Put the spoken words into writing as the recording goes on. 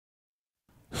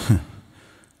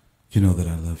You know that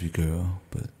I love you, girl,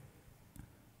 but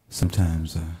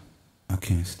sometimes I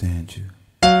can't stand you.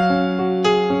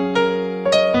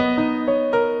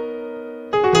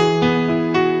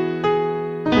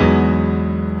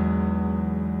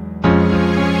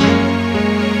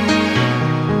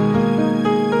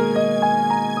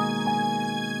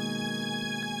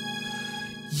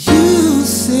 You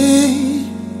say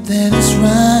that it's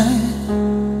right,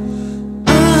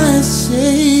 I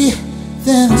say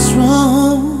that it's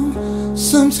wrong.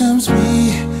 Sometimes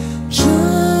we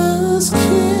just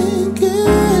can't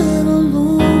get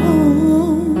along.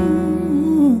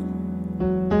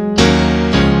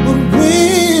 But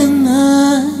when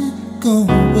I go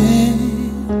away,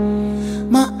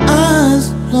 my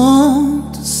eyes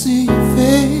long to see your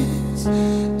face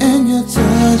and your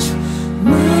touch.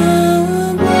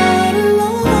 My body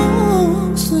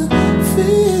longs to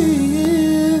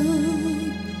feel.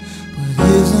 But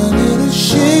isn't it a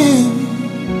shame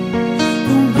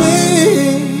the way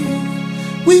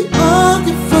we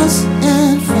argue, fuss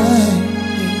and fight?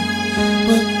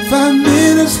 But 5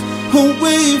 minutes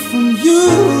away from you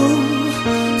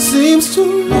seems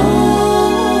too long.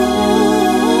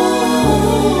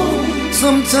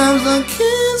 Sometimes I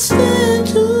can't stand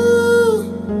you,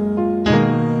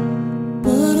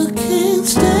 but I can't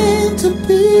stand to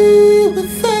be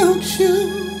without you.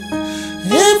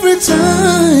 Every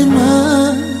time I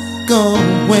go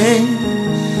away,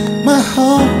 my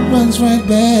heart runs right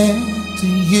back to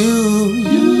you.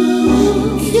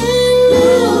 Can't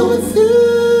live with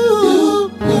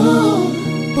you,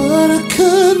 but I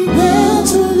couldn't bear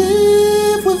to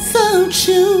live without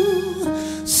you.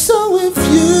 So if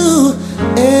you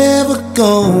ever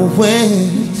go away,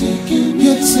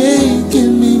 you're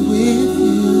taking me with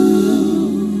you.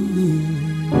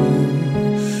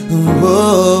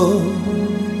 Oh,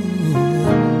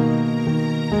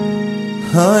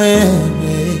 oh yeah,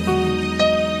 baby.